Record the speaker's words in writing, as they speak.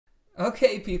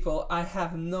Okay, people, I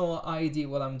have no idea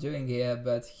what I'm doing here,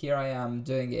 but here I am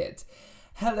doing it.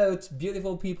 Hello to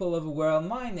beautiful people of the world,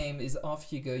 my name is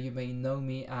Hugo. You may know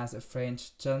me as a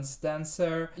French just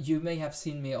dancer. You may have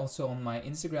seen me also on my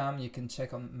Instagram. You can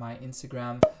check on my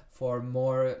Instagram for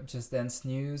more Just Dance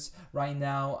news. Right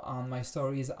now on my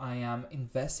stories I am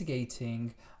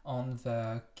investigating on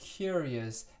the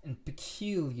curious and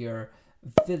peculiar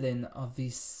villain of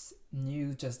this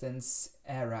new Just Dance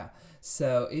era.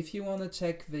 So if you want to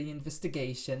check the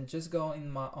investigation, just go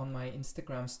in on my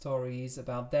Instagram stories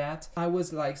about that. I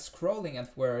was like scrolling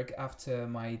at work after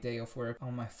my day of work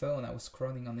on my phone. I was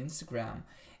scrolling on Instagram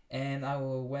and I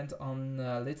went on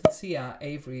little Tia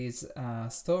Avery's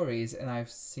stories, and I've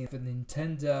seen the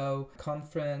Nintendo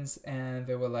conference and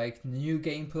there were like new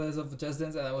gameplays of Just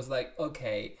Dance, and I was like,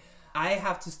 okay, I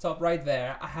have to stop right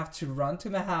there. I have to run to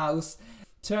my house,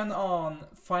 turn on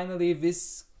finally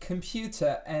this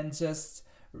computer and just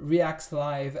react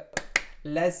live.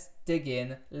 Let's dig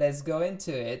in, let's go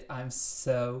into it. I'm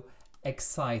so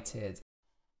excited.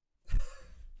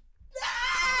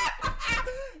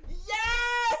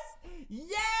 Yes!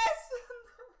 Yes!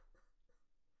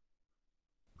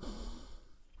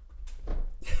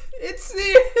 It's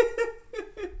here!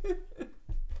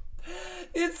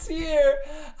 It's here!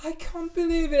 I can't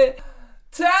believe it!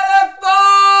 Telephone!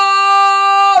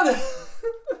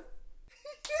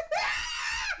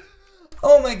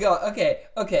 Oh my god,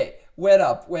 okay, wait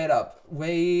up.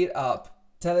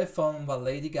 Telephone by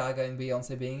Lady Gaga and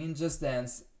Beyonce being in Just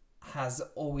Dance has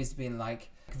always been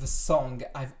like the song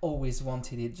I've always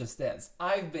wanted in Just Dance.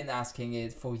 I've been asking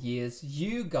it for years,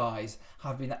 you guys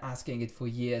have been asking it for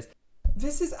years.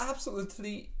 This is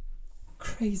absolutely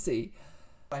crazy.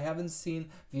 I haven't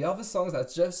seen the other songs,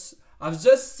 I've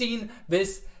just seen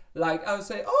this. Like, I would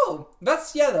say, oh,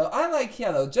 that's yellow, I like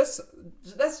yellow,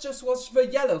 let's just watch the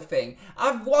yellow thing.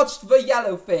 I've watched the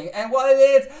yellow thing, and what it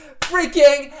is,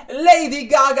 freaking Lady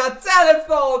Gaga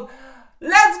Telephone!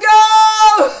 Let's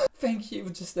go! Thank you,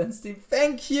 Just Dance team,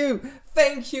 thank you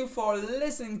for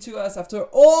listening to us after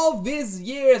all these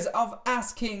years of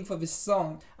asking for this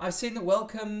song. I've seen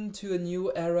Welcome to a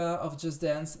New Era of Just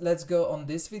Dance. Let's go on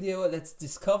this video, let's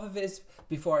discover this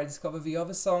before I discover the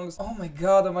other songs. Oh my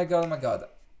god, oh my god, oh my god.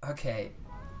 Okay,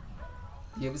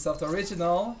 Ubisoft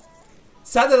original.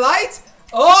 Satellite?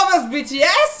 Oh, that's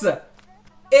BTS!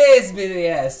 It's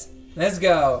BTS. Let's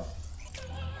go.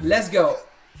 Let's go.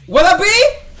 Wanna be?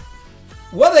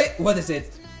 What is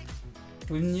it?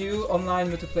 With new online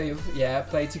multiplayer. Yeah,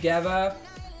 play together.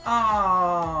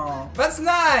 Ah, that's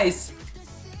nice.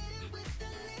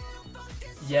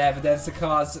 Yeah, the dancer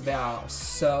cards, they are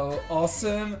so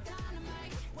awesome.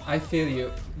 I feel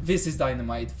you. This is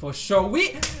Dynamite for sure.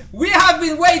 We have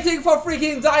been waiting for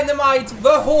freaking Dynamite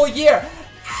the whole year.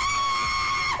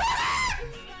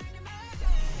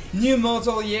 New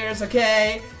Mortal Years,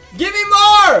 okay? Give me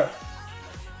more!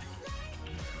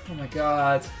 Oh my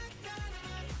god.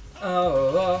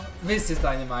 Oh, this is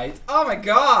Dynamite. Oh my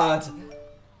god.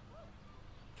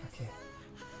 Okay.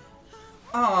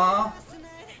 Aww.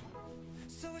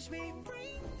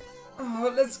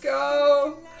 Oh, let's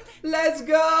go. Let's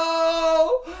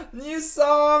go! New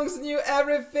songs, new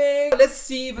everything. Let's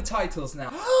see the titles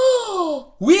now.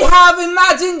 We have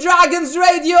Imagine Dragons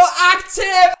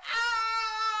Radioactive!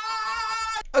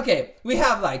 Okay, we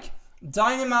have like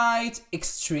Dynamite,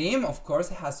 Extreme, of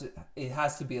course it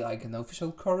has to be like an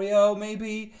official choreo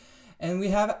maybe. And we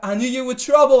have I Knew You Were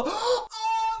Trouble. Oh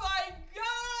my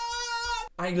god!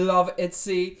 I love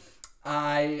ITZY.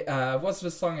 What's the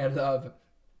song I love?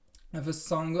 The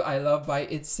song I love by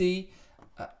ITZY.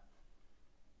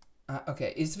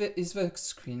 Okay, is the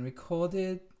screen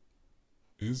recorded?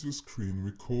 Is the screen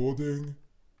recording?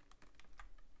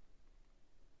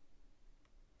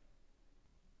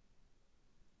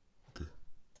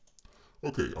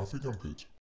 Okay, I think I'm good.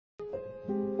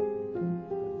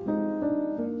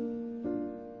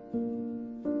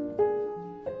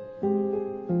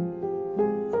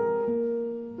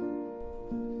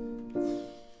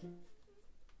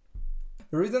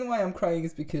 The reason why I'm crying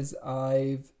is because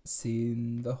I've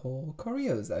seen the whole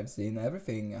choreos. I've seen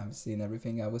everything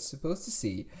I was supposed to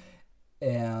see.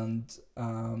 And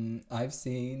I've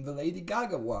seen the Lady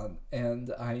Gaga one,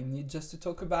 and I need just to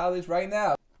talk about it right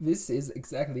now. This is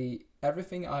exactly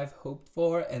everything I've hoped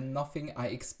for and nothing I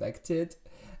expected.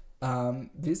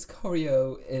 This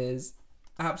choreo is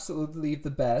absolutely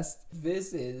the best.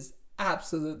 This is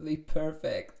absolutely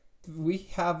perfect. We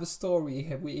have a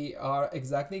story, we are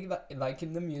exactly like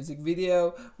in the music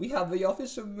video. We have the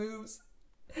official moves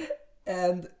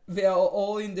and they are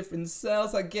all in different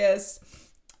cells, I guess.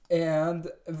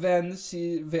 And then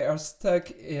they are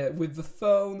stuck with the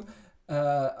phone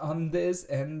on this,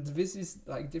 and this is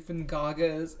like different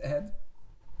gagas, and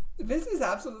this is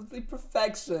absolutely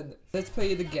perfection. Let's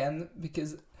play it again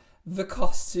because the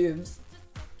costumes.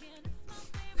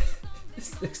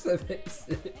 This looks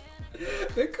amazing.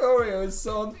 The choreo is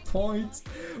so on point.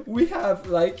 We have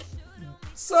like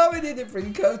so many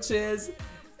different coaches.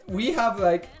 We have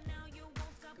like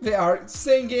they are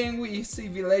singing. We see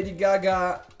the Lady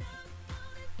Gaga.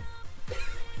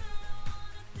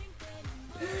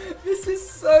 This is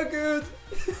so good.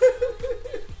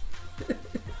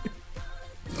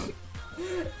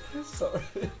 Sorry.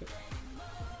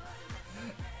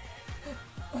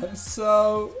 I'm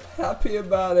so happy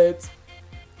about it.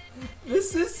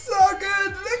 This is so good.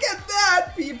 Look at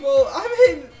that, people. I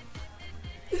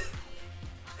mean,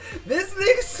 this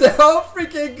looks so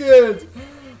freaking good.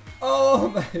 Oh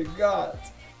my god.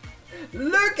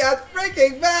 Look at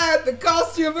freaking that. The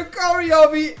costume, the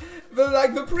choreo,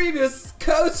 the previous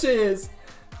coaches.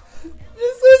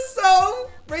 This is so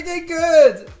freaking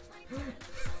good.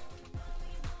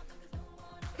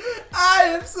 I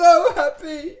am so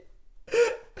happy.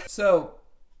 So,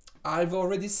 I've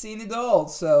already seen it all,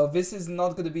 so this is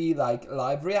not gonna be like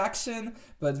live reaction,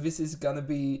 but this is gonna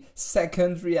be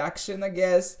second reaction, I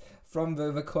guess, from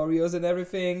the choreos and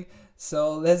everything.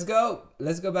 So let's go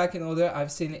back in order.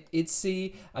 I've seen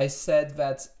ITZY. I said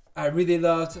that I really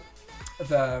loved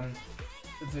the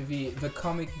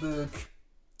comic book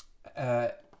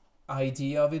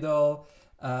idea of it all.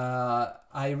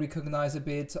 I recognize a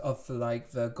bit of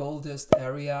like the Goldust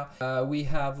area. We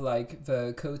have like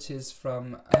the coaches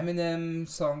from Eminem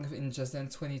song in Just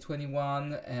Dance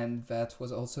 2021, and that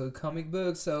was also a comic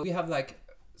book. So we have like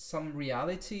some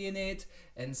reality in it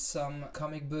and some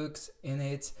comic books in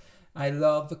it. I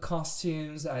love the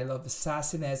costumes. I love the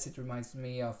sassiness. It reminds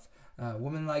me of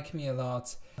Woman Like Me a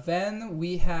lot. Then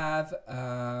we have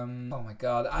oh my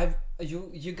god,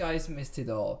 you guys missed it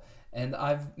all. And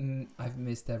I've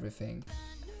missed everything.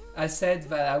 I said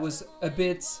that I was a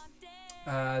bit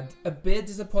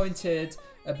disappointed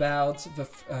about the.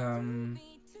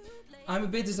 I'm a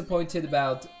bit disappointed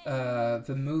about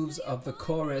the moves of the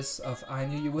chorus of "I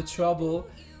Knew You Were Trouble,"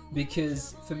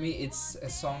 because for me it's a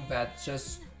song that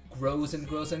just grows and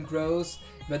grows and grows.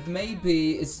 But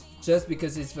maybe it's just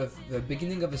because it's the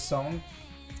beginning of a song,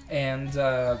 and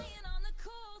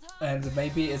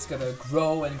maybe it's gonna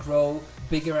grow and grow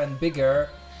bigger and bigger,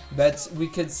 but we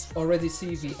could already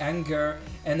see the anger,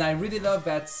 and I really love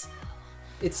that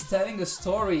it's telling a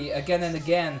story again and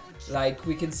again. Like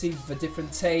we can see the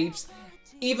different tapes,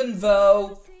 even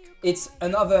though it's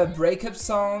another breakup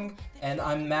song, and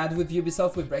I'm mad with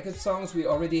Ubisoft with breakup songs. We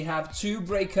already have 2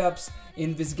 breakups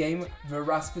in this game, the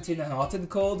Rasputin and Hot and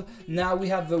Cold. Now we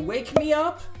have the Wake Me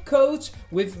Up coach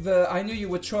with the I Knew You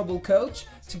Were Trouble coach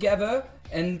together,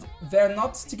 and they're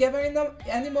not together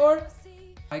anymore.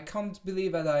 I can't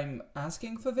believe that I'm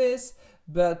asking for this,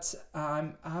 but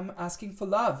I'm asking for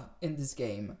love in this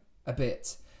game a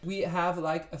bit. We have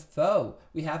like a foe,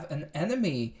 we have an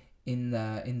enemy in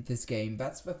this game.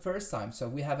 That's the first time. So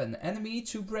we have an enemy,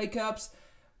 2 breakups.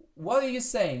 What are you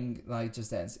saying, like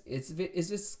Just Dance? Is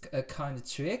this a kind of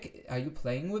trick? Are you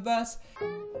playing with us?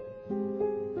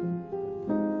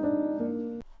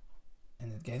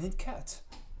 And again it cut.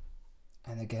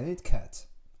 And again it cut.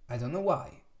 I don't know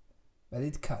why, but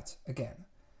it cut again.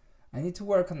 I need to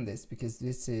work on this because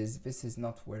this is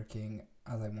not working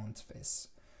as I want this.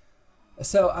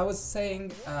 So I was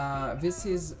saying, this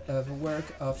is the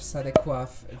work of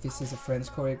Sadekouaf. This is a French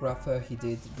choreographer. He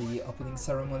did the opening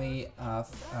ceremony of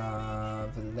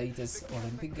the latest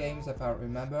Olympic Games, if I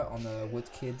remember, on the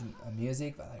Woodkid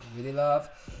music that I really love.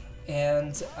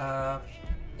 And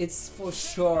it's for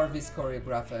sure this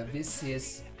choreographer. This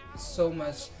is so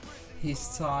much his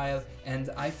style, and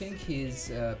I think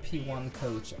he's a P1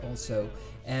 coach also.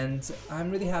 And I'm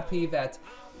really happy that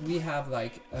we have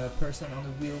like a person on a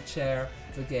wheelchair.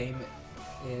 The game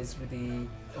is really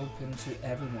open to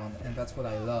everyone, and that's what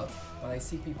I love. When I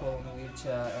see people on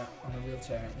a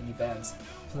wheelchair in events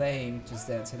playing Just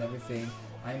Dance and everything,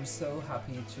 I'm so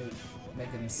happy to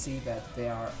make them see that they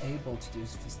are able to do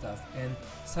stuff. And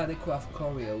Sadekouaf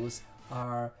choreos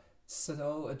are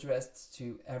so addressed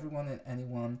to everyone and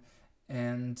anyone,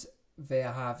 and they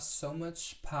have so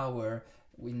much power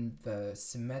in the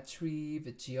symmetry,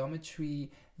 the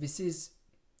geometry. This is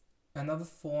another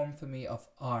form for me of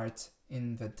art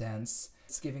in the dance.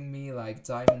 It's giving me like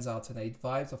Diamonds Alternate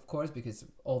vibes, of course, because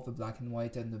all the black and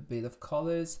white and a bit of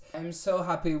colors. I'm so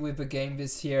happy with the game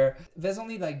this year. There's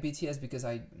only like BTS, because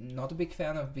I'm not a big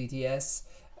fan of BTS,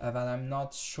 but I'm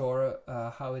not sure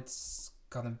how it's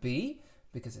gonna be,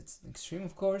 because it's extreme,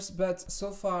 of course. But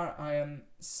so far I am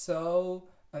so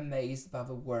amazed by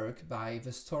the work, by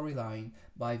the storyline,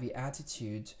 by the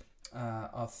attitude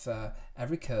of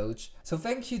every coach. So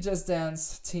thank you Just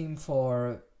Dance team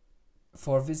for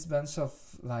this bunch of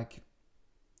like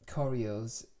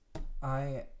choreos.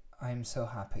 I'm so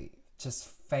happy. Just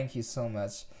thank you so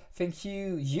much. Thank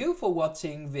you for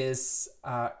watching this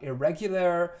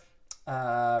irregular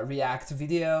react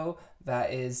video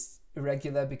that is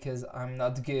irregular because I'm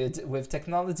not good with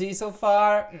technology so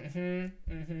far.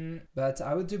 But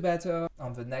I will do better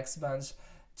on the next bunch.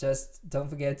 Just don't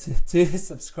forget to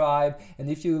subscribe, and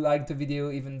if you like the video,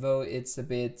 even though it's a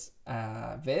bit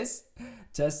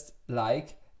just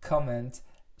like, comment,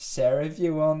 share if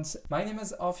you want. My name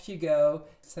is Off You Go,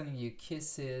 sending you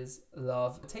kisses,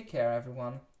 love. Take care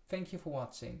everyone. Thank you for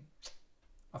watching.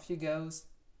 Off You Goes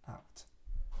out.